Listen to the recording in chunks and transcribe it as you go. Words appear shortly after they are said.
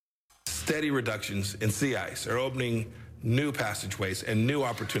Steady reductions in sea ice are opening new passageways and new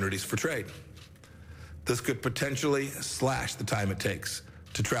opportunities for trade. This could potentially slash the time it takes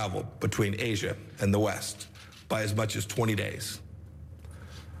to travel between Asia and the West by as much as 20 days.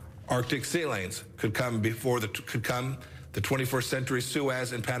 Arctic sea lanes could come the 21st century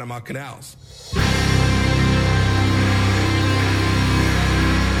Suez and Panama canals.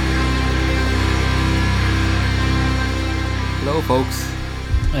 Hello, folks.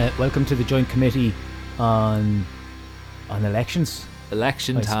 Welcome to the Joint Committee on Elections.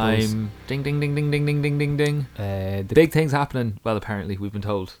 Election I time. suppose. Ding, ding, ding, ding, ding, ding, ding, ding, ding. The Big things happening. Well, apparently, we've been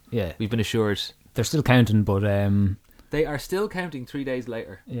told. Yeah, We've been assured. they're still counting, but They are still counting 3 days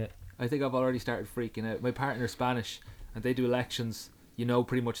later. yeah, I think I've already started freaking out. My partner's Spanish, and they do elections. You know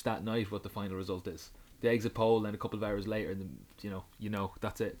pretty much that night what the final result is. The exit poll, and a couple of hours later, and you know,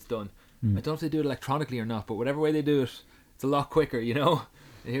 that's it. It's done. I don't know if they do it electronically or not, but whatever way they do it, it's a lot quicker, you know.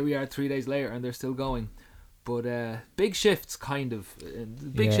 And here we are 3 days later, and they're still going. But big shifts, kind of.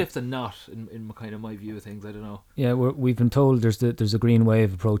 Big Yeah. shifts and not, in kind of my view of things. I don't know. yeah. We've been told there's a green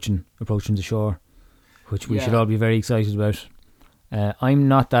wave approaching the shore, which we Yeah. should all be very excited about. I'm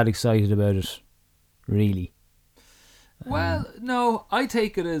not that excited about it, really. Well, no, I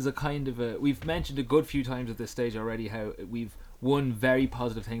take it as a kind of a... We've mentioned a good few times at this stage already how we've... One very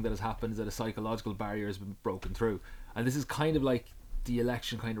positive thing that has happened is that a psychological barrier has been broken through. And this is kind of like the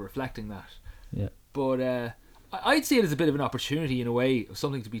election kind of reflecting that. Yeah, But I'd see it as a bit of an opportunity in a way,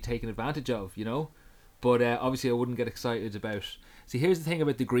 something to be taken advantage of, you know? But obviously I wouldn't get excited about... See, here's the thing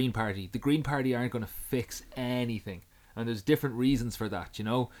about the Green Party. The Green Party aren't going to fix anything. And there's different reasons for that, you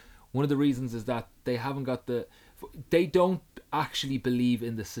know? One of the reasons is that they haven't got the... They don't actually believe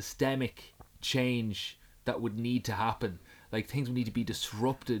in the systemic change that would need to happen. Like, things would need to be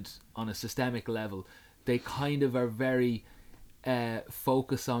disrupted on a systemic level. They kind of are very...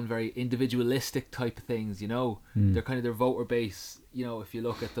 focus on very individualistic type of things, you know. They're kind of their voter base, you know, if you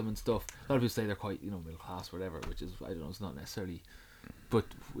look at them and stuff. A lot of people say they're quite, you know, middle class, whatever, which is, I don't know, it's not necessarily, but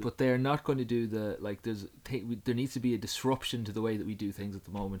they're not going to do the, like, there needs to be a disruption to the way that we do things at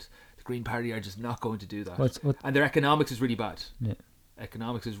the moment. The Green Party are just not going to do that. And their economics is really bad. yeah,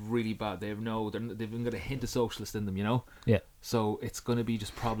 Economics is really bad. They've even got a hint of socialist in them, you know. yeah. So it's going to be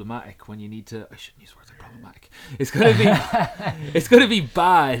just problematic when you need to... I shouldn't use words like problematic. It's going to be... it's going to be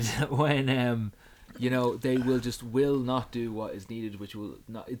bad when, you know, they will not do what is needed, which will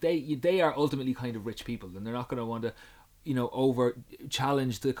not... They are ultimately kind of rich people, and they're not going to want to, you know, over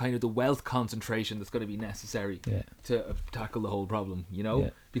challenge the kind of the wealth concentration that's going to be necessary Yeah. to tackle the whole problem, you know. Yeah.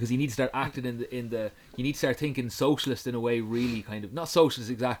 Because you need to start acting in the you need to start thinking socialist in a way, really kind of not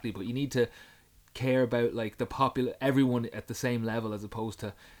socialist exactly, but you need to care about like the everyone at the same level, as opposed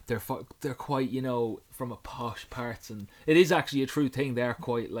to they're quite, you know, from a posh parts, and it is actually a true thing. They're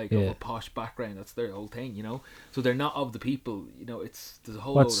quite like of a posh background. That's their whole thing, you know. So they're not of the people, you know. There's a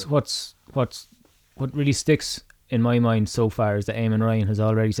whole What really sticks in my mind so far is that Eamon Ryan has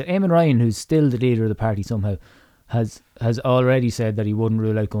already said. Eamon Ryan, who's still the leader of the party somehow, has already said that he wouldn't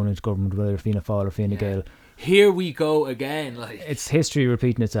rule out going into government with either Fianna Fáil or Fine Gael. Here we go again. Like, It's history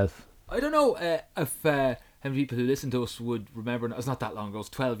repeating itself. I don't know if how many people who listen to us would remember. It's not that long ago. It's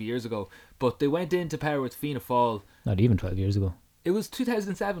 12 years ago. But they went into power with Fianna Fáil. Not even 12 years ago. It was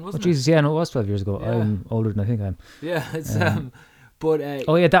 2007, Oh, wasn't Jesus, yeah, no, it was 12 years ago. Yeah. I'm older than I think I am. it? Yeah, it's but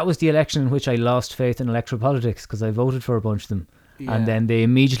Oh yeah, that was the election in which I lost faith in electoral politics because I voted for a bunch of them. yeah. And then they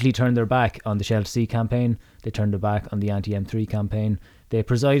immediately turned their back on the Shelter C campaign. They turned their back on the anti-M3 campaign. They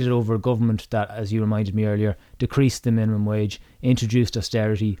presided over a government that, as you reminded me earlier, decreased the minimum wage, introduced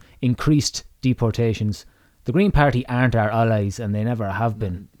austerity, increased deportations. The Green Party aren't our allies, and they never have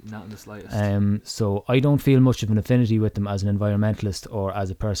been. Not in the slightest. So I don't feel much of an affinity with them as an environmentalist or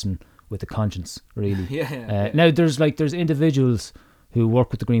as a person with a conscience, really. Yeah. Now, there's individuals who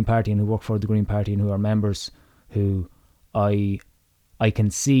work with the Green Party and who work for the Green Party and who are members who I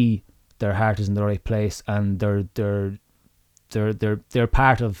can see their heart is in the right place, and they're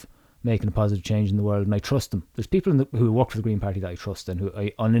part of making a positive change in the world, and I trust them. There's people who work for the Green Party that I trust, and who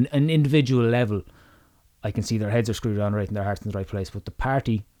on an individual level, I can see their heads are screwed on right and their heart's in the right place. But the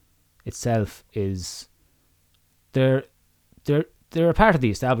party itself is they're a part of the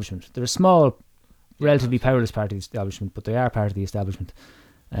establishment. They're a small, relatively powerless part of the establishment, but they are part of the establishment.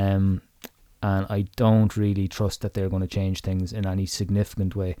 And I don't really trust that they're going to change things in any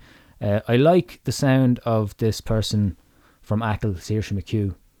significant way. I like the sound of this person from Achill, Saoirse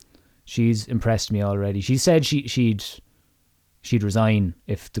McHugh. She's impressed me already. She said she'd resign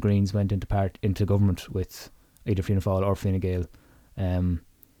if the Greens went into government with either Fianna Fáil or Fine Gael.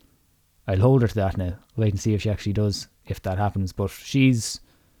 I'll hold her to that now. Wait and see if she actually does, if that happens. But she's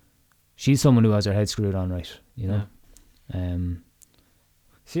she's someone who has her head screwed on right, you know.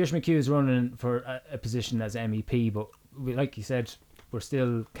 Saoirse McHugh is running for a position as MEP, but like you said, we're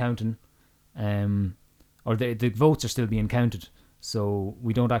still counting, or the votes are still being counted, so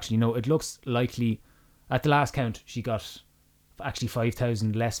we don't actually know. It looks likely, at the last count, she got actually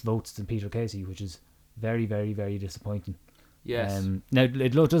 5,000 less votes than Peter Casey, which is very, very, very disappointing. Yes. Now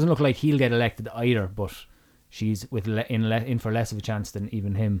it doesn't look like he'll get elected either, but she's in for less of a chance than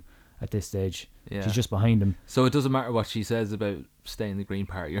even him at this stage. Yeah. She's just behind him. So it doesn't matter what she says about staying in the Green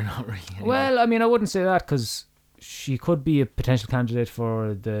Party or not really. Anyway. Well, I mean, I wouldn't say that, because she could be a potential candidate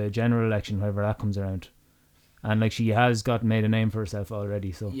for the general election, whenever that comes around. And like, she has made a name for herself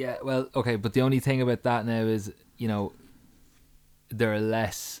already. So yeah, well, okay, but the only thing about that now is, you know, there are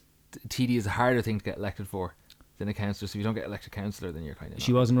less. TD is a harder thing to get elected for than a councillor. So if you don't get elected councillor, then you're kind of.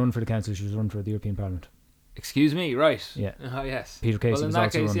 She wasn't running for the council; she was running for the European Parliament. Excuse me, right? Yeah. Oh yes. Peter Casey well, in was that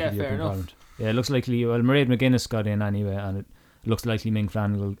also case, running yeah, for the fair European enough. Parliament. Yeah, it looks likely. Well, Mairead McGuinness got in anyway, and it looks likely Ming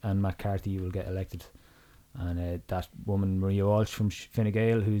Flanagan and Matt Carthy will get elected. And that woman Maria Walsh from Fine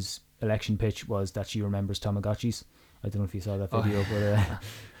Gael, whose election pitch was that she remembers Tamagotchis. I don't know if you saw that video, but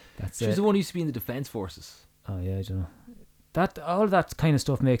that's She's the one who used to be in the Defence Forces. Oh yeah, I don't know. That all that kind of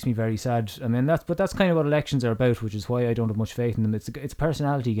stuff makes me very sad. I mean, that's kind of what elections are about, which is why I don't have much faith in them. It's a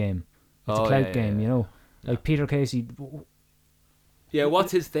personality game. It's a clout game, you know. Like Peter Casey. Yeah,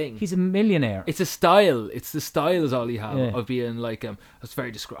 what's his thing? He's a millionaire. It's a style. It's the style is all he has Yeah. of being like It's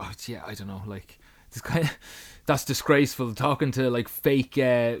very yeah, I don't know. Like this kind of that's disgraceful. Talking to like fake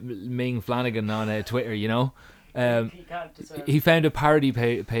Ming Flanagan on Twitter, you know. He found a parody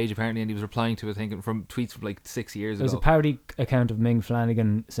page apparently, and he was replying to it, thinking from tweets from like 6 years ago. There's a parody account of Ming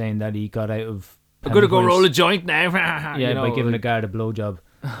Flanagan saying that he got out of. I'm gonna go roll a joint now. Yeah, you know, by giving like, a guard a blowjob.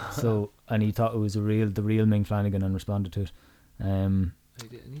 So, and he thought it was the real Ming Flanagan and responded to it.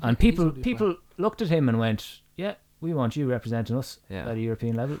 And people looked at him and went, "Yeah, we want you representing us at a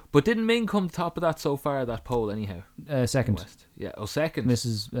European level." But didn't Ming come top of that so far? That poll, anyhow. Second. West. Yeah. Oh, second.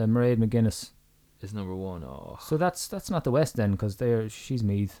 Mrs. Mairead McGuinness is number one. Oh. So that's not the West then, because she's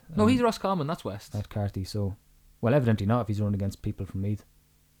Meath. No, he's Roscommon. That's West. Not Carthy. So, well, evidently not if he's running against people from Meath.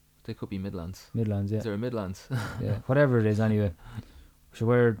 They could be Midlands. Midlands, yeah. Is there a Midlands? Yeah, whatever it is, anyway. So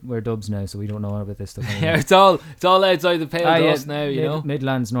we're dubs now, so we don't know about this stuff anymore. Yeah, it's all outside the pale to us now, you know.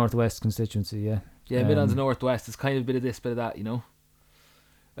 Midlands Northwest constituency, yeah. Yeah, Midlands Northwest. It's kind of a bit of this, bit of that, you know.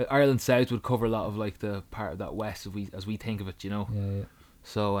 Ireland South would cover a lot of like the part of that West as we think of it, you know. Yeah.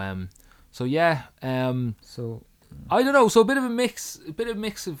 So so I don't know. So a bit of a mix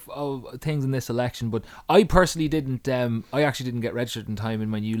of things in this election. But I personally didn't. I actually didn't get registered in time in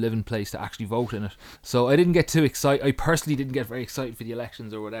my new living place to actually vote in it. So I didn't get too excited. I personally didn't get very excited for the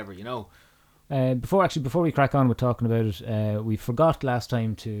elections or whatever, you know. Before we crack on with talking about it, we forgot last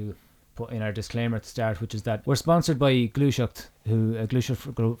time to put in our disclaimer at the start, which is that we're sponsored by Glúiseacht,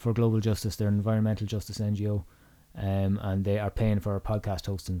 Glúiseacht for Global Justice. They're an environmental justice NGO, and they are paying for our podcast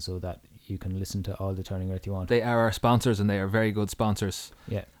hosting so that you can listen to all the Turning Earth you want. They are our sponsors, and they are very good sponsors.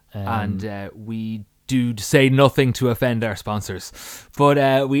 Yeah, and we do say nothing to offend our sponsors, but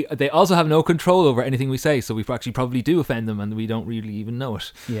they also have no control over anything we say, so we actually probably do offend them, and we don't really even know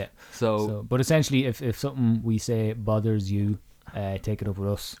it. Yeah. So but essentially, if something we say bothers you, take it up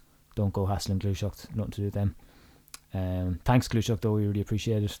with us. Don't go hassling Glúiseacht. Nothing to do with them. Thanks, Glúiseacht, though. We really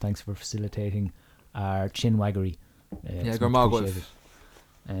appreciate it. Thanks for facilitating our chinwaggery. Yeah, Gormagwell.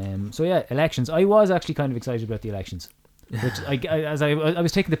 So yeah, elections. I was actually kind of excited about the elections, which I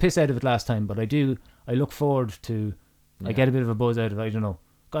was taking the piss out of it last time, but I look forward to. Yeah. I get a bit of a buzz out of it. I don't know.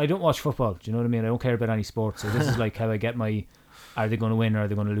 I don't watch football. Do you know what I mean? I don't care about any sport. So this is like how I get my. Are they going to win or are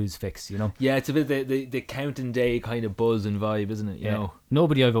they going to lose fix, you know? Yeah, it's a bit the counting day kind of buzz and vibe, isn't it? You know?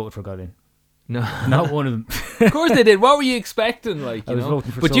 Nobody I voted for got in. No. Not one of them. Of course they did. What were you expecting? Like, you I was know?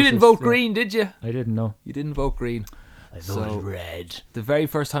 voting for but you didn't vote socialists, green, did you? I didn't know. You didn't vote green. I voted red. The very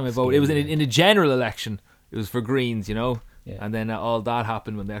first time I voted, it was in a general election. It was for Greens, you know? Yeah. And then all that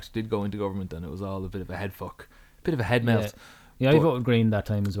happened when they actually did go into government, and it was all a bit of a head fuck. A bit of a head melt. Yeah, I voted green that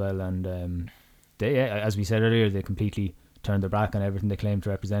time as well, and they, as we said earlier, they completely turned their back on everything they claimed to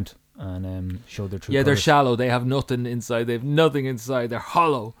represent and showed their true colours. They're shallow. They have nothing inside. They have nothing inside. They're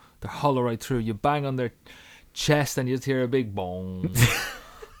hollow. They're hollow right through. You bang on their chest and you just hear a big bong.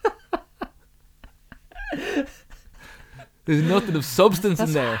 There's nothing of substance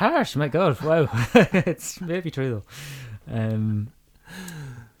in there. That's harsh, my God. Wow. It's maybe true though.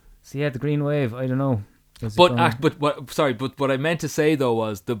 So yeah, the green wave, I don't know. But what I meant to say though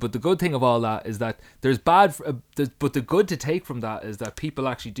was the good thing of all that is that there's but the good to take from that is that people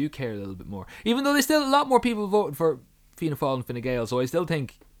actually do care a little bit more, even though there's still a lot more people voting for Fianna Fáil and Fine Gael. So I still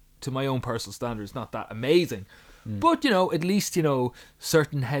think to my own personal standards, not that amazing. But, at least,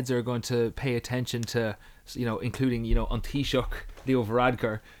 certain heads are going to pay attention to, including, on Taoiseach, Leo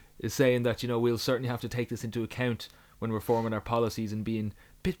Varadkar, is saying that, we'll certainly have to take this into account when we're forming our policies and being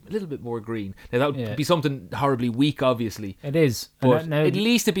a little bit more green. Now, that would be something horribly weak, obviously. It is. But at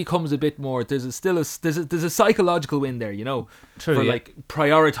least it becomes a bit more, there's a psychological win there, True, for, like,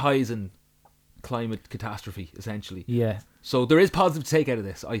 prioritising climate catastrophe, essentially. Yeah. So there is positive to take out of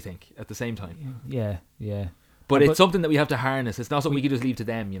this, I think, at the same time. Yeah. But it's something that we have to harness. It's not something we can just leave to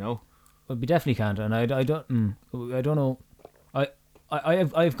them, Well, we definitely can't, and I don't know.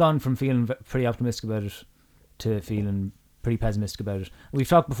 I've gone from feeling pretty optimistic about it to feeling pretty pessimistic about it. We've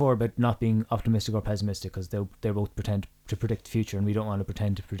talked before about not being optimistic or pessimistic because they both pretend to predict the future, and we don't want to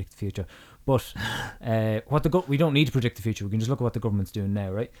pretend to predict the future. But we don't need to predict the future. We can just look at what the government's doing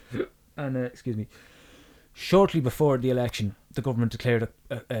now, right? And excuse me. Shortly before the election, the government declared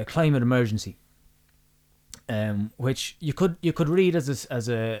a climate emergency. Which you could read as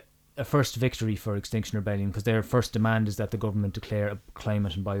a first victory for Extinction Rebellion, because their first demand is that the government declare a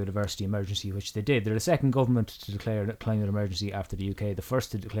climate and biodiversity emergency, which they did. They're the second government to declare a climate emergency after the UK, the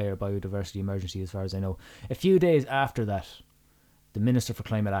first to declare a biodiversity emergency as far as I know. A few days after that, the Minister for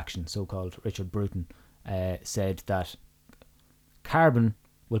Climate Action, so-called Richard Bruton, said that carbon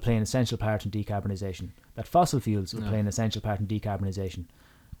will play an essential part in decarbonisation, that fossil fuels will play an essential part in decarbonisation,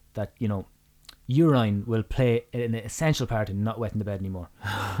 that, urine will play an essential part in not wetting the bed anymore.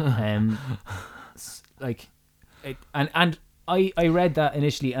 And I read that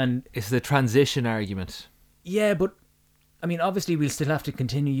initially, and it's the transition argument. Yeah, but I mean, obviously we'll still have to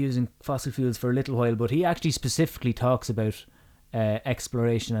continue using fossil fuels for a little while, but he actually specifically talks about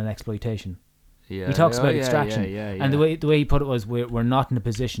exploration and exploitation. Yeah, he talks about extraction, and the way he put it was, we're not in a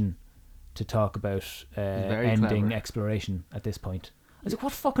position to talk about ending clever. Exploration at this point. I was like,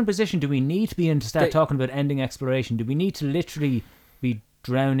 what fucking position do we need to be in to start talking about ending exploration? Do we need to literally be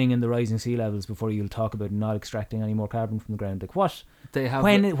drowning in the rising sea levels before you'll talk about not extracting any more carbon from the ground? Like, what?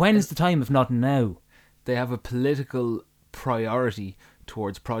 When is the time if not now? They have a political priority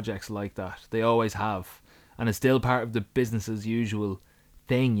towards projects like that. They always have. And it's still part of the business as usual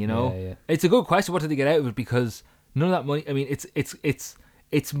thing, Yeah. It's a good question, what did they get out of it? Because none of that money, I mean,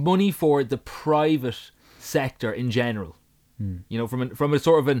 it's money for the private sector in general. From a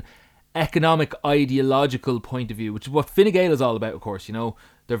sort of an economic ideological point of view, which is what Fine Gael is all about, of course.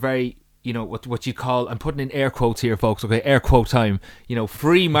 They're very, what you call, I'm putting in air quotes here, folks, okay, air quote time,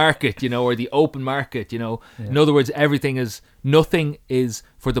 free market, or the open market, In other words, nothing is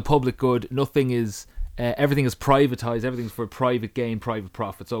for the public good, everything is privatised, everything's for private gain, private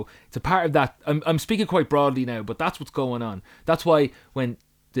profit. So it's a part of that. I'm speaking quite broadly now, but that's what's going on. That's why when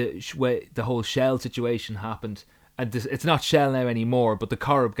the whole Shell situation happened, and it's not Shell now anymore, but the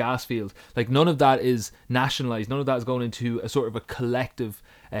Corrib gas field, like, none of that is nationalised. None of that is going into a sort of a collective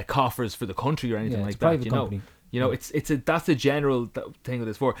coffers for the country or anything like that. Company. That's a general thing that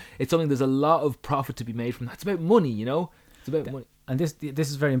it's for. It's something, there's a lot of profit to be made from that. It's about money, It's about money. And this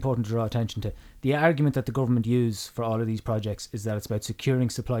is very important to draw attention to. The argument that the government use for all of these projects is that it's about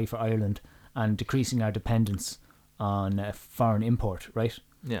securing supply for Ireland and decreasing our dependence on foreign import, right?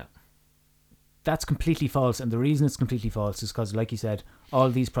 Yeah. That's completely false, and the reason it's completely false is because, like you said,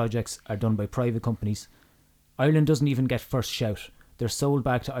 all these projects are done by private companies. Ireland doesn't even get first shout. They're sold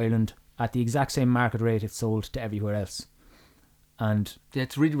back to Ireland at the exact same market rate it's sold to everywhere else. And yeah,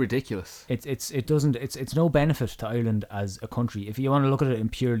 it's really ridiculous. It's no benefit to Ireland as a country. If you want to look at it in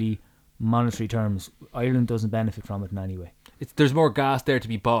purely monetary terms, Ireland doesn't benefit from it in any way. There's more gas there to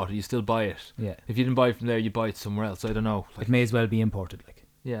be bought. You still buy it. Yeah. If you didn't buy it from there, you buy it somewhere else. I don't know. It may as well be imported.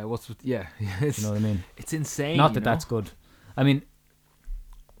 Yeah. You know what I mean? It's insane. Not that that's good. I mean,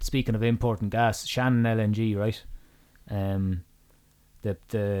 speaking of importing gas, Shannon LNG, right?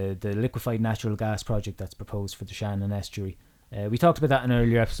 The liquefied natural gas project that's proposed for the Shannon estuary. We talked about that in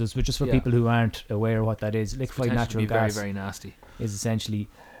earlier episodes, but just for people who aren't aware what that is, liquefied natural gas very, very nasty. Is essentially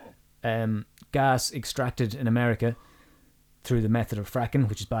gas extracted in America through the method of fracking,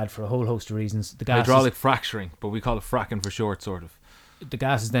 which is bad for a whole host of reasons. The gas hydraulic fracturing, but we call it fracking for short, sort of. The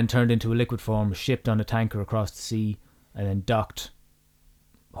gas is then turned into a liquid form, shipped on a tanker across the sea, and then docked.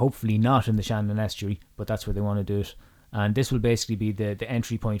 Hopefully not in the Shannon estuary, but that's where they want to do it. And this will basically be the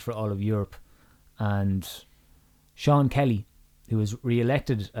entry point for all of Europe. And Sean Kelly, who was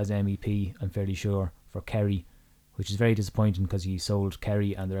re-elected as MEP, I'm fairly sure, for Kerry, which is very disappointing because he sold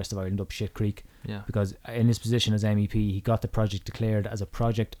Kerry and the rest of Ireland up shit creek. Yeah. Because in his position as MEP, he got the project declared as a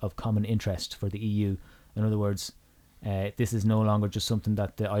project of common interest for the EU. In other words, this is no longer just something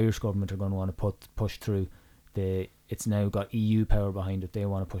that the Irish government are going to want to push through. it's now got EU power behind it. They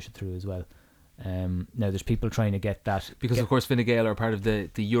want to push it through as well. Now there's people trying to get that because of course Fine Gael are part of the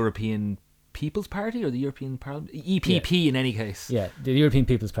European People's Party or the European Parliament, EPP in any case. Yeah, the European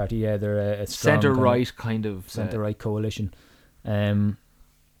People's Party. Yeah, they're a strong centre right kind of centre right coalition.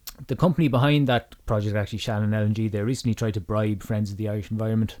 The company behind that project, actually Shannon LNG, they recently tried to bribe Friends of the Irish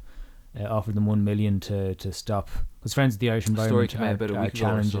Environment, offered them $1 million to stop, because Friends of the Irish Environment are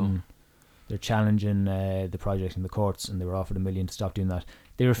challenging. They're challenging the project in the courts, and they were offered $1 million to stop doing that.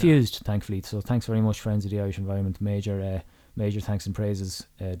 They refused, thankfully. So thanks very much, Friends of the Irish Environment. Major thanks and praises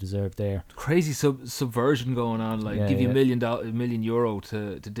deserved there. Crazy subversion going on, like give you €1 million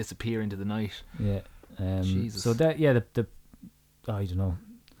to disappear into the night. Yeah. Jesus. So that I don't know.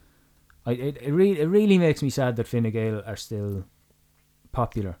 It really makes me sad that Fine Gael are still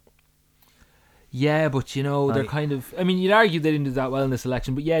popular. Yeah, but they're kind of. I mean, you'd argue they didn't do that well in this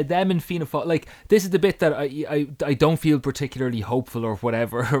election, but yeah, them and Fianna Fáil. Like, this is the bit that I don't feel particularly hopeful or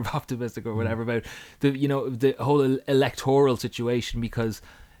whatever, or optimistic or whatever about the whole electoral situation, because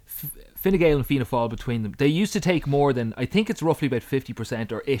Fine Gael and Fianna Fáil, between them, they used to take more than, I think it's roughly about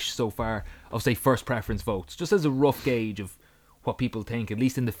 50% or ish so far of, say, first preference votes, just as a rough gauge of what people think, at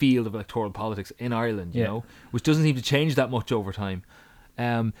least in the field of electoral politics in Ireland, you know, which doesn't seem to change that much over time.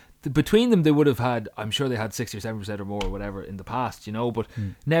 Between them, they would have had, I'm sure they had 60 or 7% or more or whatever in the past, but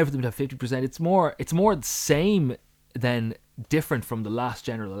now for them to have 50%, it's more the same than different from the last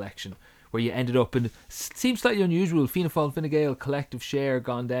general election, where you ended up in, it seems slightly unusual, Fianna Fáil and Fine Gael collective share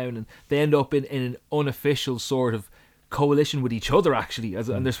gone down, and they end up in an unofficial sort of coalition with each other, actually,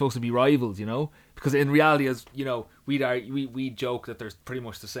 and they're supposed to be rivals, because in reality, as we joke that they're pretty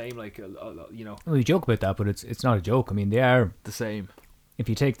much the same, like Well, we joke about that, but it's not a joke. I mean, they are the same. If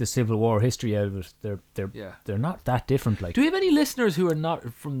you take the Civil War history out of it, they're not that different. Like, do we have any listeners who are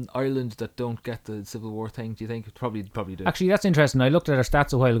not from Ireland that don't get the Civil War thing? Do you think? Probably do. Actually, that's interesting. I looked at our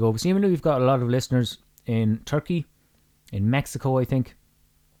stats a while ago. But even though we've got a lot of listeners in Turkey, in Mexico, I think,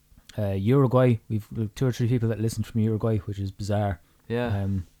 Uruguay. We've 2 or 3 people that listen from Uruguay, which is bizarre. Yeah.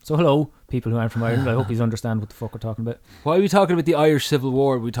 So hello, people who aren't from Ireland. I hope you understand what the fuck we're talking about. Why are we talking about the Irish Civil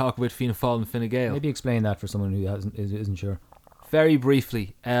War? We talk about Fianna Fáil and Fine Gael. Maybe explain that for someone who isn't sure. Very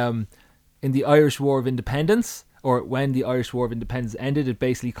briefly, in the Irish War of Independence, or when the Irish War of Independence ended, it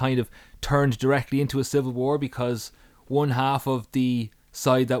basically kind of turned directly into a civil war, because one half of the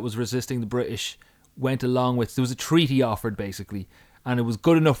side that was resisting the British went along with, there was a treaty offered basically, and it was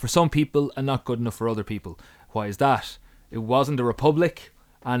good enough for some people and not good enough for other people. Why is that? It wasn't a republic,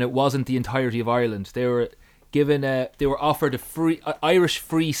 and it wasn't the entirety of Ireland. They were offered a Irish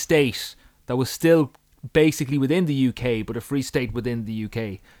free state that was still basically within the UK, but a free state within the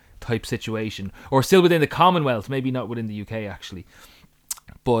UK type situation, or still within the Commonwealth, maybe not within the UK actually,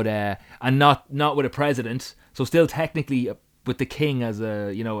 but and not with a president, so still technically with the king as a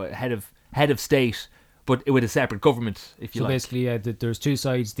a head of state, but with a separate government, if you like. So basically, there's 2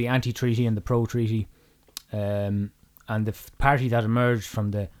 sides: the anti-treaty and the pro-treaty, and the party that emerged from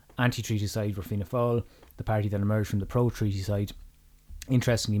the anti-treaty side were Fianna Fáil. The party that emerged from the pro-treaty side,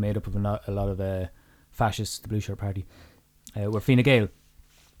 interestingly made up of a lot of fascists, the Blue Shirt Party, were Fine Gael,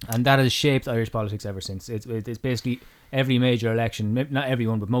 and that has shaped Irish politics ever since. It's basically every major election, not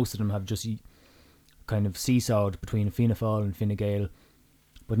everyone, but most of them have just kind of seesawed between Fianna Fáil and Fine Gael.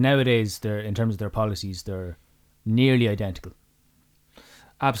 But nowadays, in terms of their policies, they're nearly identical.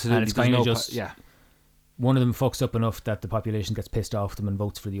 Absolutely, and it's kind of just one of them fucks up enough that the population gets pissed off them and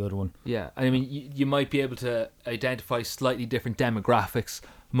votes for the other one. Yeah, I mean, you might be able to identify slightly different demographics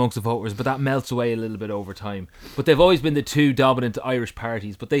amongst the voters, but that melts away a little bit over time. But they've always been the 2 dominant Irish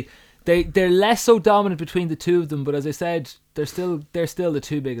parties, but they're less so dominant between the 2 of them. But as I said, they're still the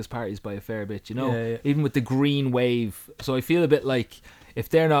 2 biggest parties by a fair bit, even with the Green Wave. So I feel a bit like if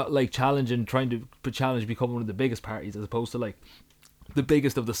they're not like trying to become one of the biggest parties, as opposed to like the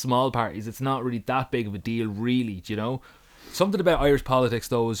biggest of the small parties, it's not really that big of a deal, really. Something about Irish politics,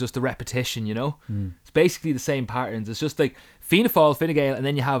 though, is just the repetition, It's basically the same patterns. It's just like Fianna Fáil, Fine Gael, and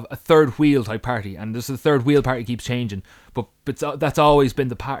then you have a third wheel type party, and the third wheel party keeps changing. But that's always been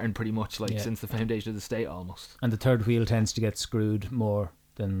the pattern, pretty much, since the foundation of the state, almost. And the third wheel tends to get screwed more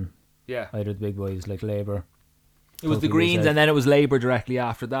than either the big boys, like Labour. It was the Greens, and then it was Labour directly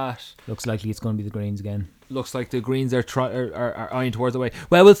after that. Looks likely it's going to be the Greens again. Looks like the Greens are eyeing towards the way.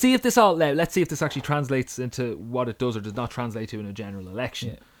 Well, we'll see if this let's see if this actually translates into what it does or does not translate to in a general election.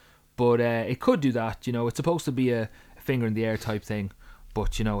 Yeah. But it could do that. It's supposed to be a finger in the air type thing.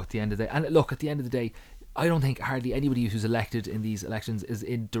 But at the end of the day, and look, at the end of the day, I don't think hardly anybody who's elected in these elections is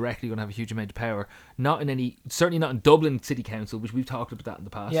directly going to have a huge amount of power. Not in any, certainly not in Dublin City Council, which we've talked about that in the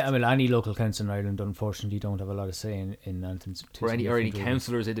past. Yeah, I mean, any local council in Ireland, unfortunately, don't have a lot of say in anything. Or any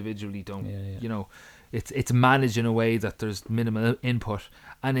councillors individually don't. Yeah. You know, it's managed in a way that there's minimal input.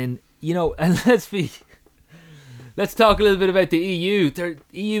 And in, you know, and let's talk a little bit about the EU. The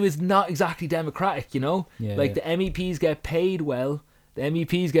EU is not exactly democratic, you know? Yeah, the MEPs get paid well.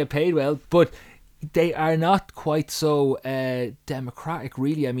 But they are not quite so democratic,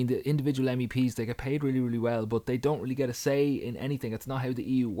 really. I mean, the individual MEPs, they get paid really, really well, but they don't really get a say in anything. It's not how the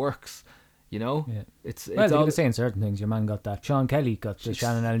EU works, you know? Yeah. It's Well, they all get a say in certain things. Your man got that. Sean Kelly got the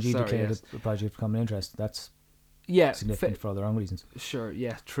Shannon LNG Sorry, declared yes. a project of common interest. That's yeah, significant for all the wrong reasons. Sure,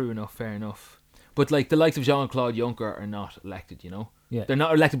 yeah, true enough, fair enough. But like the likes of Jean-Claude Juncker are not elected, you know? Yeah. They're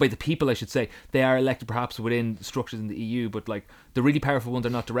not elected by the people, I should say. They are elected perhaps within structures in the EU, but like the really powerful ones are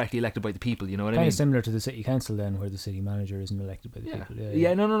not directly elected by the people, you know what I Kind mean? of similar to the city council then, where the city manager isn't elected by the people.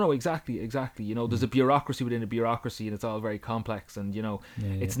 Yeah, no, exactly. You know, there's a bureaucracy within a bureaucracy, and it's all very complex, and you know,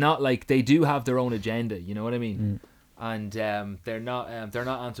 it's not like they do have their own agenda, you know what I mean? And they're not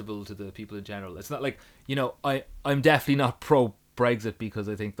answerable to the people in general. It's not like, you know, I'm definitely not pro Brexit because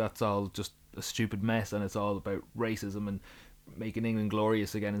I think that's all just a stupid mess, and it's all about racism and making England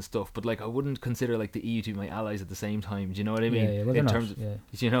glorious again and stuff. But like, I wouldn't consider like the EU to be my allies at the same time. Do you know what I mean? Yeah, well, in they're terms not,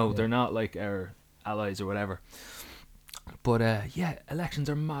 of, you know, they're not like our allies or whatever. But yeah, elections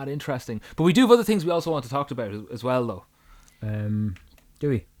are mad interesting. But we do have other things we also want to talk about as well, though. Do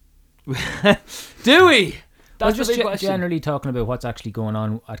we? Do we? That's That's just the big question. generally talking about what's actually going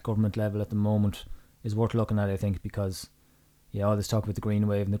on at government level at the moment is worth looking at, I think, because all this talk about the Green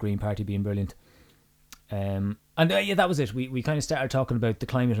Wave and the Green Party being brilliant. And that was it. We kind of started talking about the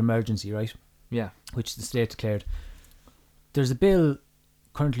climate emergency, right? Yeah. Which the state declared. There's a bill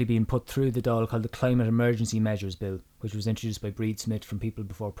currently being put through the Dáil called the Climate Emergency Measures Bill, which was introduced by Breed Smith from People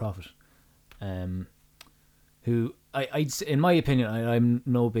Before Profit, who I'd say, in my opinion, I'm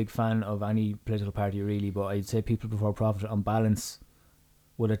no big fan of any political party really, but I'd say People Before Profit on balance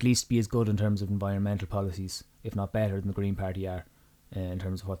would at least be as good in terms of environmental policies, if not better than the Green Party are in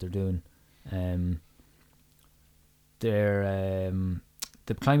terms of what they're doing.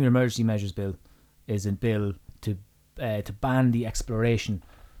 The Climate Emergency Measures Bill is a bill to ban the exploration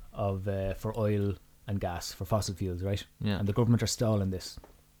of for oil and gas, for fossil fuels, right? Yeah. And the government are stalling this.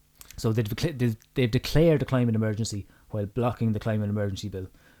 So they've declared a climate emergency while blocking the climate emergency bill.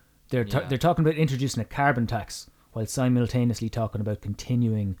 They're talking about introducing a carbon tax while simultaneously talking about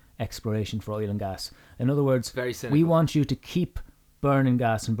continuing exploration for oil and gas. In other words, Very cynical. we want you to keep burning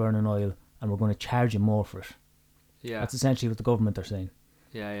gas and burning oil, and we're going to charge you more for it. Yeah. That's essentially what the government are saying.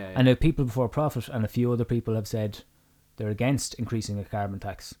 Yeah. And now People Before Profit and a few other people have said they're against increasing a carbon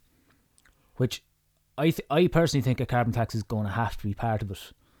tax, which I personally think a carbon tax is going to have to be part of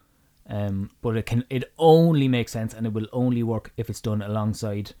it. But it only makes sense, and it will only work if it's done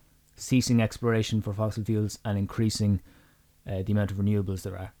alongside ceasing exploration for fossil fuels and increasing the amount of renewables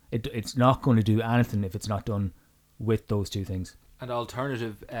there are. It's not going to do anything if it's not done with those two things. And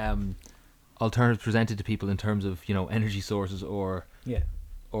alternative presented to people in terms of, you know, energy sources or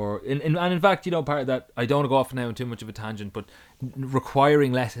in fact, you know, part of that, I don't want to go off now in too much of a tangent, but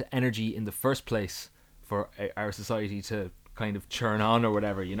requiring less energy in the first place for our society to kind of churn on or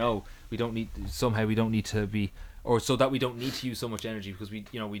whatever, you know, we don't need to be, or so that we don't need to use so much energy, because we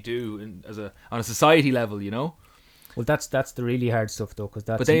do on a society level, you know. Well, that's the really hard stuff though, because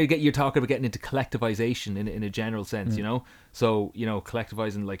that's. But then you're talking about getting into collectivization in a general sense, you know. So, you know,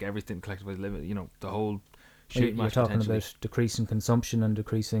 collectivizing like everything, collectivizing limit, you know, the whole shooting you're match talking potentially. about decreasing consumption and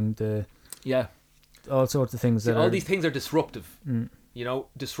decreasing Yeah. all sorts of things. See, that all are, these things are disruptive. You know,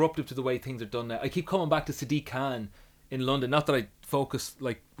 disruptive to the way things are done now. I keep coming back to Sadiq Khan in London. Not that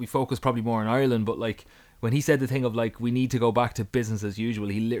we focus probably more in Ireland, but like when he said the thing of like we need to go back to business as usual,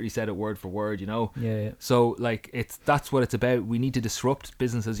 he literally said it word for word, you know. Yeah. So like that's what it's about. We need to disrupt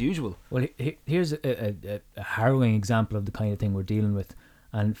business as usual. Well, here's a harrowing example of the kind of thing we're dealing with.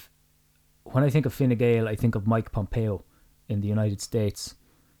 And when I think of Fine Gael, I think of Mike Pompeo in the United States,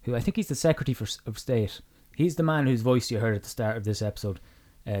 who I think he's the Secretary of State. He's the man whose voice you heard at the start of this episode,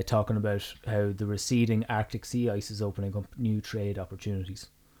 talking about how the receding Arctic sea ice is opening up new trade opportunities.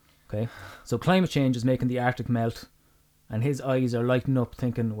 Okay, so climate change is making the Arctic melt, and his eyes are lighting up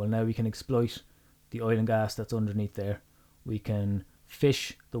thinking, well, now we can exploit the oil and gas that's underneath there. We can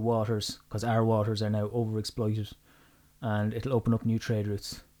fish the waters, because our waters are now overexploited, and it'll open up new trade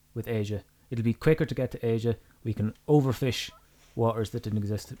routes with Asia. It'll be quicker to get to Asia. We can overfish waters that didn't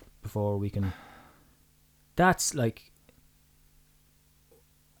exist before. That's like,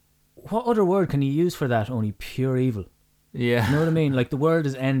 what other word can you use for that? Only pure evil. Yeah. You know what I mean? Like, the world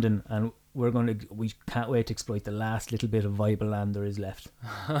is ending, and we can't wait to exploit the last little bit of viable land there is left.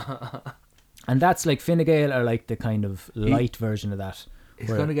 And that's like Fine Gael are like the kind of light version of that. He's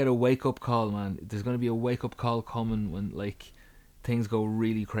going to get a wake-up call, man. There's going to be a wake-up call coming when, like, things go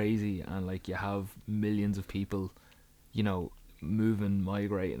really crazy and, like, you have millions of people, you know, moving,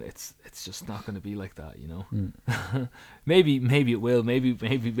 migrating. It's just not going to be like that, you know. Maybe it will. Maybe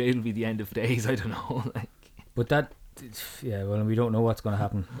it'll be the end of days. I don't know. Like, but that, yeah. Well, we don't know what's going to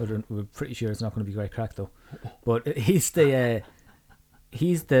happen. We're pretty sure it's not going to be great crack though. But that's the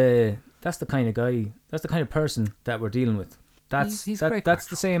kind of guy. That's the kind of person that we're dealing with. That's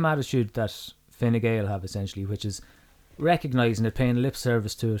the same attitude that Fine Gael have essentially, which is recognising it, paying lip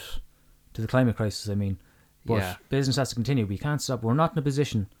service to it, to the climate crisis. I mean. But business has to continue. We can't stop. We're not in a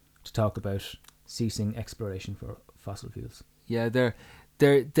position to talk about ceasing exploration for fossil fuels. Yeah, they're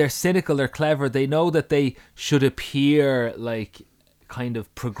cynical. They're clever. They know that they should appear like kind of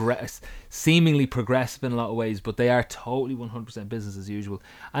seemingly progressive in a lot of ways, but they are totally 100% business as usual.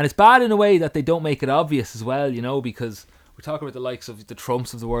 And it's bad in a way that they don't make it obvious as well, you know, because we're talking about the likes of the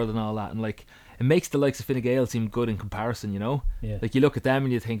Trumps of the world and all that, and like it makes the likes of Fine Gael seem good in comparison, you know. Yeah. Like you look at them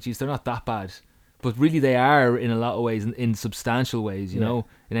and you think, geez, they're not that bad. But really they are in a lot of ways, in substantial ways, you know,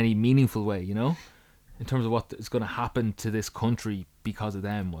 in any meaningful way, you know, in terms of what is going to happen to this country because of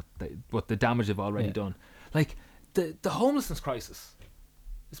them, what the damage they've already done. Like the homelessness crisis,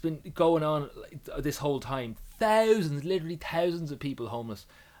 it's been going on like, this whole time. Literally thousands of people homeless.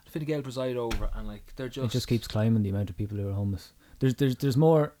 Fine Gael preside over, and like it just keeps climbing, the amount of people who are homeless. There's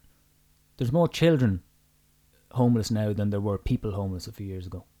more children homeless now than there were people homeless a few years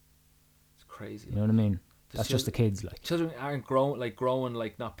ago. Crazy. You know what I mean? That's just the kids. Like children aren't growing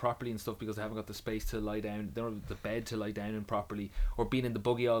like not properly and stuff because they haven't got the space to lie down. They don't have the bed to lie down in properly, or being in the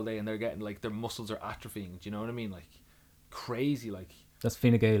buggy all day and they're getting like their muscles are atrophying. Do you know what I mean? Like crazy. Like that's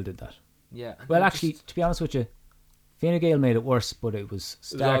Fine Gael did that. Yeah. Well, actually, to be honest with you, Fine Gael made it worse, but it was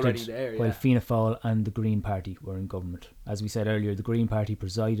started while Fianna Fáil and the Green Party were in government. As we said earlier, the Green Party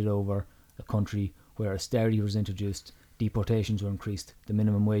presided over a country where austerity was introduced, deportations were increased, the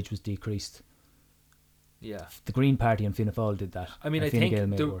minimum wage was decreased. Yeah, the Green Party and Fianna Fáil did that. I mean, I think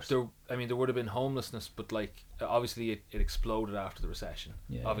there would have been homelessness, but like obviously it exploded after the recession.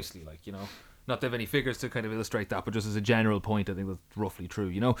 Yeah. Obviously, like, you know, not to have any figures to kind of illustrate that, but just as a general point, I think that's roughly true.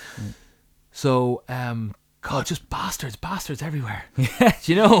 You know, so God, just bastards everywhere.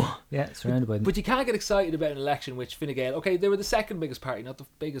 You know. Yeah, surrounded by them. But you can't get excited about an election which Fine Gael. Okay, they were the second biggest party, not the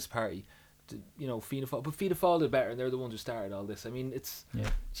biggest party. You know, Fianna Fáil, but Fianna Fáil did better, and they're the ones who started all this. I mean, it's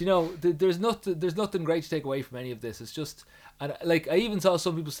you know, there's nothing great to take away from any of this. It's just, and like I even saw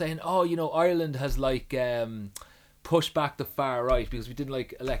some people saying, oh, you know, Ireland has like pushed back the far right because we didn't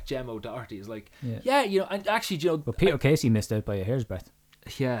like elect Gemma O'Doherty. It's like, yeah, you know, and actually, you know, but Peter Casey missed out by a hair's breadth.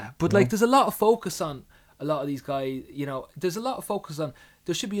 Yeah, but like, there's a lot of focus on a lot of these guys. You know, there's a lot of focus on.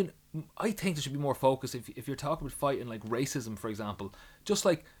 There should be I think there should be more focus if you're talking about fighting like racism, for example, just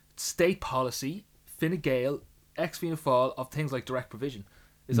like state policy, Fine Gael, ex-Fianna Fáil, of things like direct provision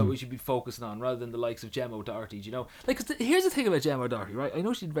is what we should be focusing on, rather than the likes of Gemma O'Doherty. Do you know? Like, here's the thing about Gemma O'Doherty, right? I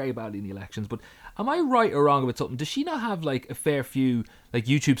know she did very badly in the elections, but am I right or wrong about something? Does she not have like a fair few like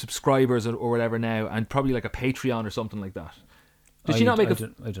YouTube subscribers or whatever now, and probably like a Patreon or something like that? Does she not make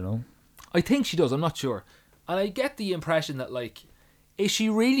I don't know. I think she does. I'm not sure, and I get the impression that like, is she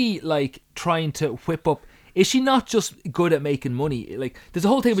really like trying to whip up? Is she not just good at making money? Like, there's a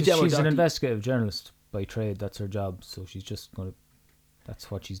whole thing with Gemma O'Doherty. She's an investigative journalist by trade. That's her job. So she's just going to...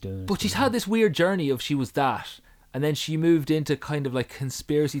 That's what she's doing. But she's had this weird journey of she was that, and then she moved into kind of like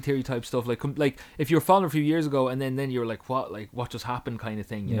conspiracy theory type stuff. Like if you were following her a few years ago, and then you were like, what just happened kind of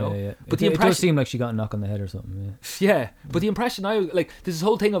thing, you know? Yeah. But it does seem like she got a knock on the head or something. Yeah. But the impression there's this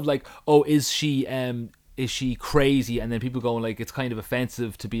whole thing of like, oh, is she crazy? And then people going like, it's kind of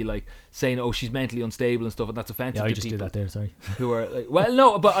offensive to be like saying, oh, she's mentally unstable and stuff, and that's offensive. Yeah, I just did that there. Sorry. Who are like, well,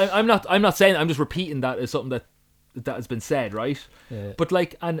 no, but I'm not saying that. I'm just repeating that as something that has been said, right? Yeah. But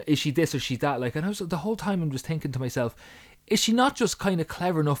like, and is she this or she that? Like, and I was the whole time I'm just thinking to myself, is she not just kind of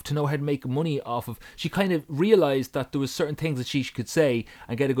clever enough to know how to make money off of? She kind of realised that there was certain things that she could say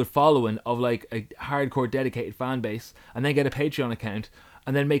and get a good following of like a hardcore dedicated fan base, and then get a Patreon account,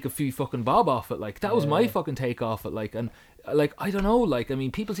 and then make a few fucking bob off it. Like, that was my fucking take off it. Like, and like, I don't know, like, I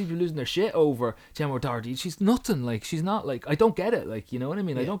mean, people seem to be losing their shit over Gemma O'Doherty. She's nothing. Like, she's not like, I don't get it. Like, you know what I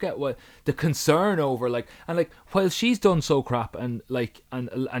mean? I don't get what the concern over, like, and like, while she's done so crap, and like,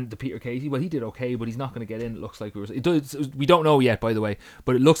 and the Peter Casey, well, he did okay, but he's not going to get in. It looks like we don't know yet, by the way,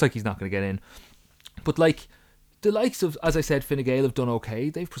 but it looks like he's not going to get in. But like, the likes of, as I said, Fine Gael have done okay.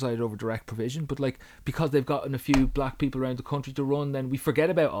 They've presided over direct provision, but like because they've gotten a few black people around the country to run, then we forget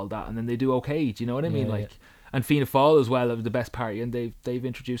about all that, and then they do okay. Do you know what I mean? Yeah, Like, and Fianna Fáil as well are the best party, and they've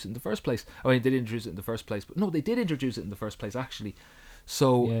introduced it in the first place. I mean, they didn't introduce it in the first place, but no, they did introduce it in the first place actually.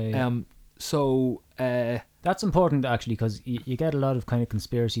 So, That's important actually, because you get a lot of kind of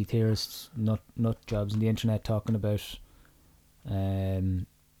conspiracy theorists, nut jobs on the internet talking about, Leo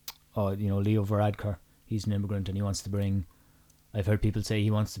Varadkar. He's an immigrant and he wants to bring. I've heard people say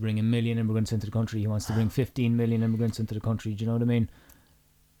he wants to bring 1 million immigrants into the country. He wants to bring 15 million immigrants into the country. Do you know what I mean?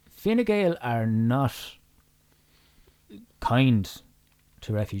 Fine Gael are not kind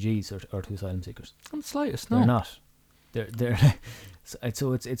to refugees or to asylum seekers. On the slightest, no. They're not. They're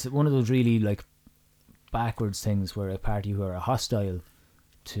so it's one of those really like backwards things where a party who are hostile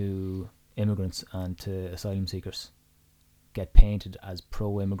to immigrants and to asylum seekers get painted as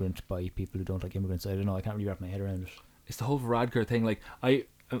pro-immigrant by people who don't like immigrants. I don't know. I can't really wrap my head around it. It's the whole Varadkar thing. Like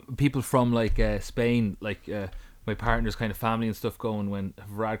people from like Spain, like my partner's kind of family and stuff, going when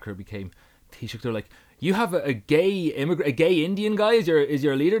Varadkar became Taoiseach, they're like, "You have a gay immigrant, a gay Indian guy is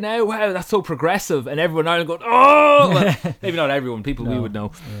your leader now? Wow, that's so progressive." And everyone in Ireland going, "Oh!" Well, maybe not everyone, people we would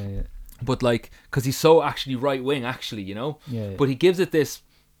know. Yeah. But like, because he's so actually right wing, actually, you know. Yeah. But he gives it this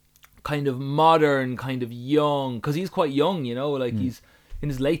kind of modern, kind of young, because he's quite young, you know. Like he's in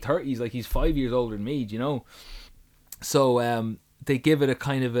his late 30s, like he's 5 years older than me, you know. So they give it a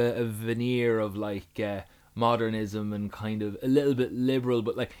kind of a veneer of like modernism and kind of a little bit liberal,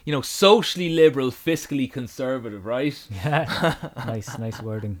 but like, you know, socially liberal, fiscally conservative, right? Yeah. nice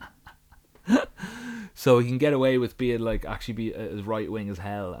wording. So he can get away with being like actually be as right wing as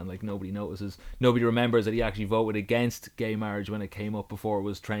hell, and like nobody notices. Nobody remembers that he actually voted against gay marriage when it came up before it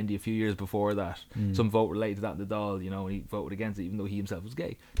was trendy a few years before that. Some vote related to that in the Dáil, you know, and he voted against it even though he himself was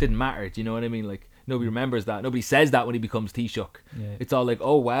gay. Didn't matter, do you know what I mean? Like nobody remembers that. Nobody says that when he becomes Taoiseach. Yeah. It's all like,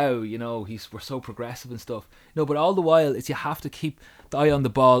 oh wow, you know, we're so progressive and stuff. No, but all the while it's you have to keep the eye on the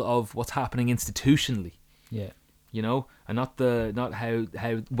ball of what's happening institutionally. Yeah. You know, and not how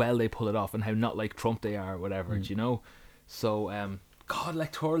well they pull it off and how not like Trump they are or whatever, you know. So God,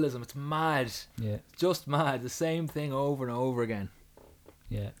 electoralism, it's mad. Yeah. It's just mad. The same thing over and over again.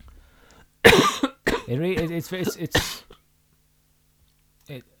 Yeah.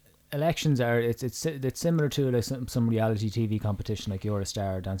 Elections are it's similar to like some reality TV competition, like You're a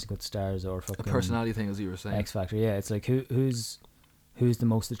Star, Dancing with the Stars, or fucking A personality thing, as you were saying. X Factor. Yeah, it's like who's the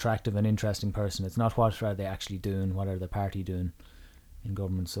most attractive and interesting person. It's not what are they actually doing, what are the party doing in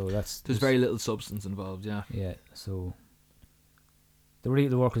government. So there's very little substance involved. Yeah. Yeah. So the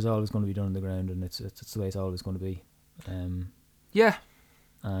work is always going to be done on the ground, and it's the way it's always going to be. Yeah.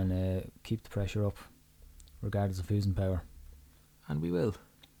 And keep the pressure up, regardless of who's in power. And we will.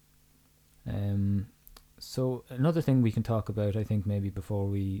 So another thing we can talk about, I think, maybe before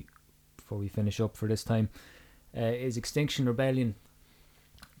we finish up for this time, is Extinction Rebellion.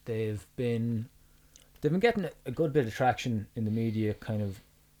 They've been getting a good bit of traction in the media, kind of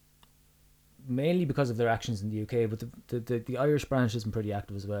mainly because of their actions in the UK, but the Irish branch has been pretty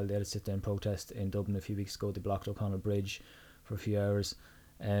active as well. They had to sit down and protest in Dublin a few weeks ago. They blocked O'Connell Bridge for a few hours.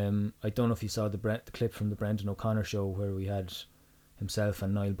 I don't know if you saw the clip from the Brendan O'Connor show where we had himself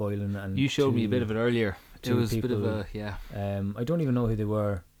and Niall Boylan, and you showed me a bit of it earlier. It was a bit of a I don't even know who they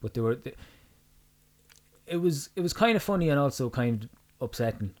were, but they were. It was kind of funny and also kind of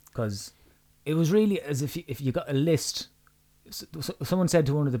upsetting, because it was really as if you got a list. Someone said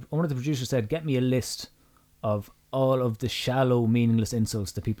to one of the producers said, "Get me a list of all of the shallow, meaningless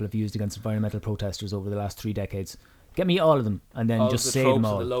insults that people have used against environmental protesters over the last 3 decades. Get me all of them, and then just say them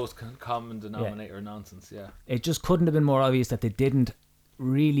all." The lowest common denominator nonsense. Yeah. It just couldn't have been more obvious that they didn't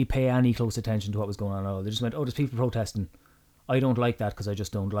really pay any close attention to what was going on at all. They just went, "Oh, there's people protesting. I don't like that because I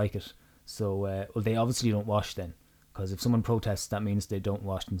just don't like it." So, well, they obviously don't wash then, because if someone protests, that means they don't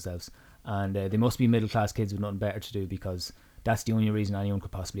wash themselves, and they must be middle class kids with nothing better to do, because that's the only reason anyone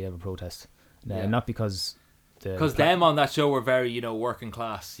could possibly ever protest. Not because them on that show were very, you know, working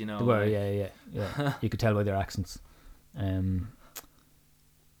class, you know. They were, yeah. You could tell by their accents. Niall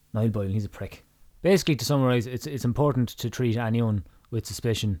Boylan, he's a prick. Basically, to summarise, it's important to treat anyone with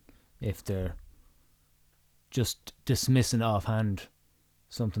suspicion if they're just dismissing offhand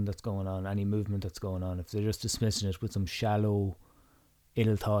something that's going on, any movement that's going on. If they're just dismissing it with some shallow,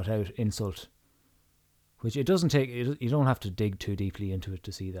 ill thought out insult, which it doesn't take, you don't have to dig too deeply into it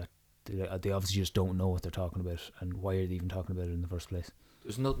to see that they obviously just don't know what they're talking about, and why are they even talking about it in the first place.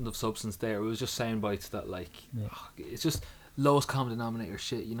 There's nothing of substance there. It was just sound bites that, like, it's just lowest common denominator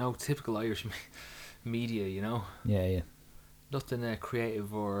shit, you know, typical Irish media, you know. Yeah. Nothing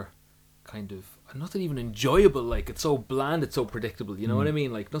creative or kind of, nothing even enjoyable. Like, it's so bland, it's so predictable. You know what I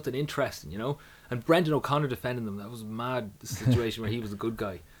mean? Like, nothing interesting. You know. And Brendan O'Connor defending them, that was mad. The situation where he was a good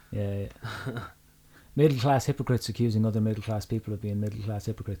guy. Yeah. Middle class hypocrites accusing other middle class people of being middle class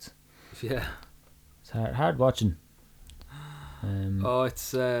hypocrites. Yeah. It's hard watching.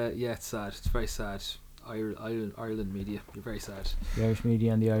 It's it's sad. It's very sad. Ireland media, you're very sad. The Irish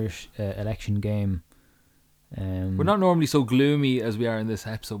media and the Irish election game. We're not normally so gloomy as we are in this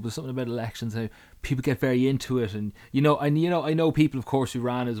episode, but there's something about elections how people get very into it, and I know people, of course, who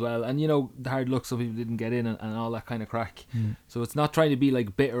ran as well, and the hard luck, some people didn't get in, and all that kind of crack. So it's not trying to be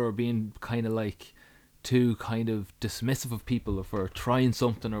like bitter or being kind of like too kind of dismissive of people for trying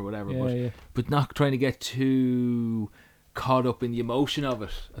something or whatever, but not trying to get too caught up in the emotion of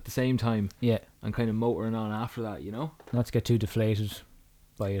it at the same time, and kind of motoring on after that, not to get too deflated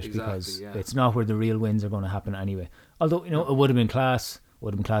by it, exactly, because it's not where the real wins are going to happen anyway. Although it would have been class.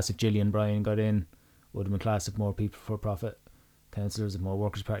 Would have been class if Gillian Bryan got in. Would have been class if more people for profit councillors, if more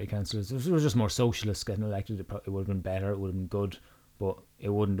Workers' Party councillors. If there was just more socialists getting elected, it would have been better. It would have been good, but it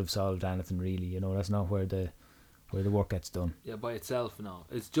wouldn't have solved anything really. That's not where the work gets done. Yeah, by itself, no.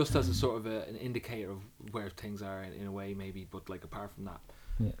 It's just as a sort of an indicator of where things are in a way, maybe. But like apart from that,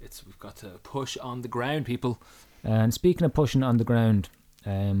 we've got to push on the ground, people. And speaking of pushing on the ground.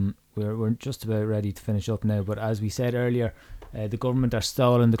 We're just about ready to finish up now, but as we said earlier, the government are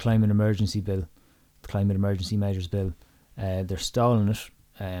stalling the climate emergency measures bill. They're stalling it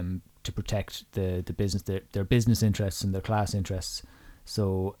to protect the business, their business interests and their class interests.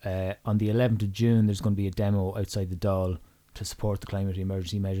 So on the 11th of June, there's going to be a demo outside the Dáil to support the climate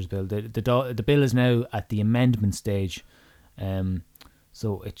emergency measures bill. The bill is now at the amendment stage,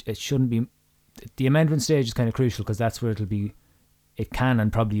 so it shouldn't be. The amendment stage is kind of crucial because that's where it can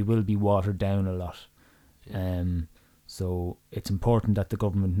and probably will be watered down a lot. So it's important that the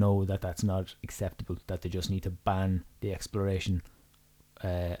government know that that's not acceptable, that they just need to ban the exploration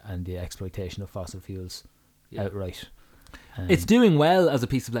and the exploitation of fossil fuels outright. It's doing well as a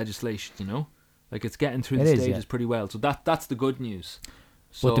piece of legislation, like it's getting through the stages pretty well. So that's the good news.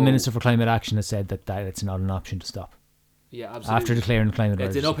 But the Minister for Climate Action has said that it's not an option to stop. Yeah, absolutely. After declaring the climate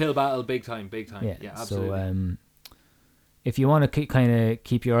emergency. It's an uphill battle, big time. Yeah, absolutely. So if you want to kind of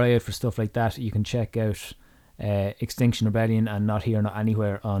keep your eye out for stuff like that, you can check out Extinction Rebellion and Not Here Not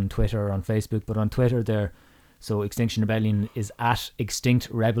Anywhere on Twitter or on Facebook. But on Twitter, so Extinction Rebellion is at Extinct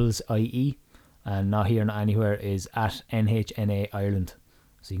Rebels IE, and Not Here Not Anywhere is at NHNA Ireland.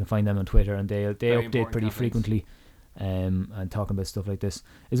 So you can find them on Twitter, and they update pretty frequently, and talking about stuff like this.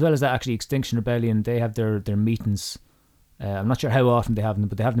 As well as that, actually, Extinction Rebellion, they have their meetings. I'm not sure how often they have them,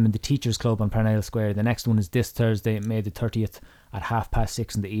 but they have them in the Teachers Club on Parnell Square. The next one is this Thursday, May the 30th at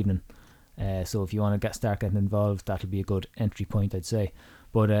 6:30 in the evening. So if you want to start getting involved, that'll be a good entry point, I'd say.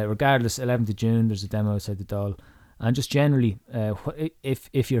 But regardless, 11th of June, there's a demo outside the Dáil. And just generally,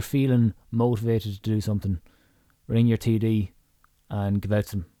 if you're feeling motivated to do something, ring your TD and give out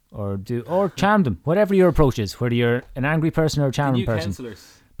to them, or charm them, whatever your approach is, whether you're an angry person or a charming person.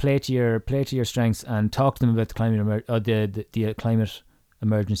 Councillors. Play to your strengths and talk to them about the climate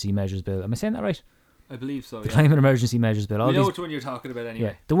emergency measures bill. Am I saying that right? I believe so. The climate emergency measures bill. We know which one you're talking about anyway.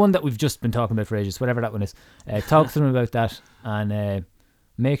 Yeah, the one that we've just been talking about for ages, whatever that one is. Talk to them about that and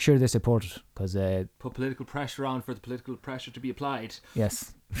make sure they support it, because put political pressure on for the political pressure to be applied.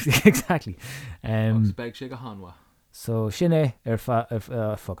 Yes, exactly. So Shine fuck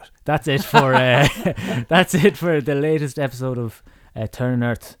it. That's it for that's it for the latest episode of Turn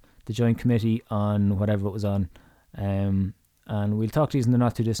Earth, the Joint Committee on whatever it was on, and we'll talk to you in the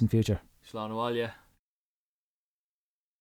not too distant future. Slán Abhaile.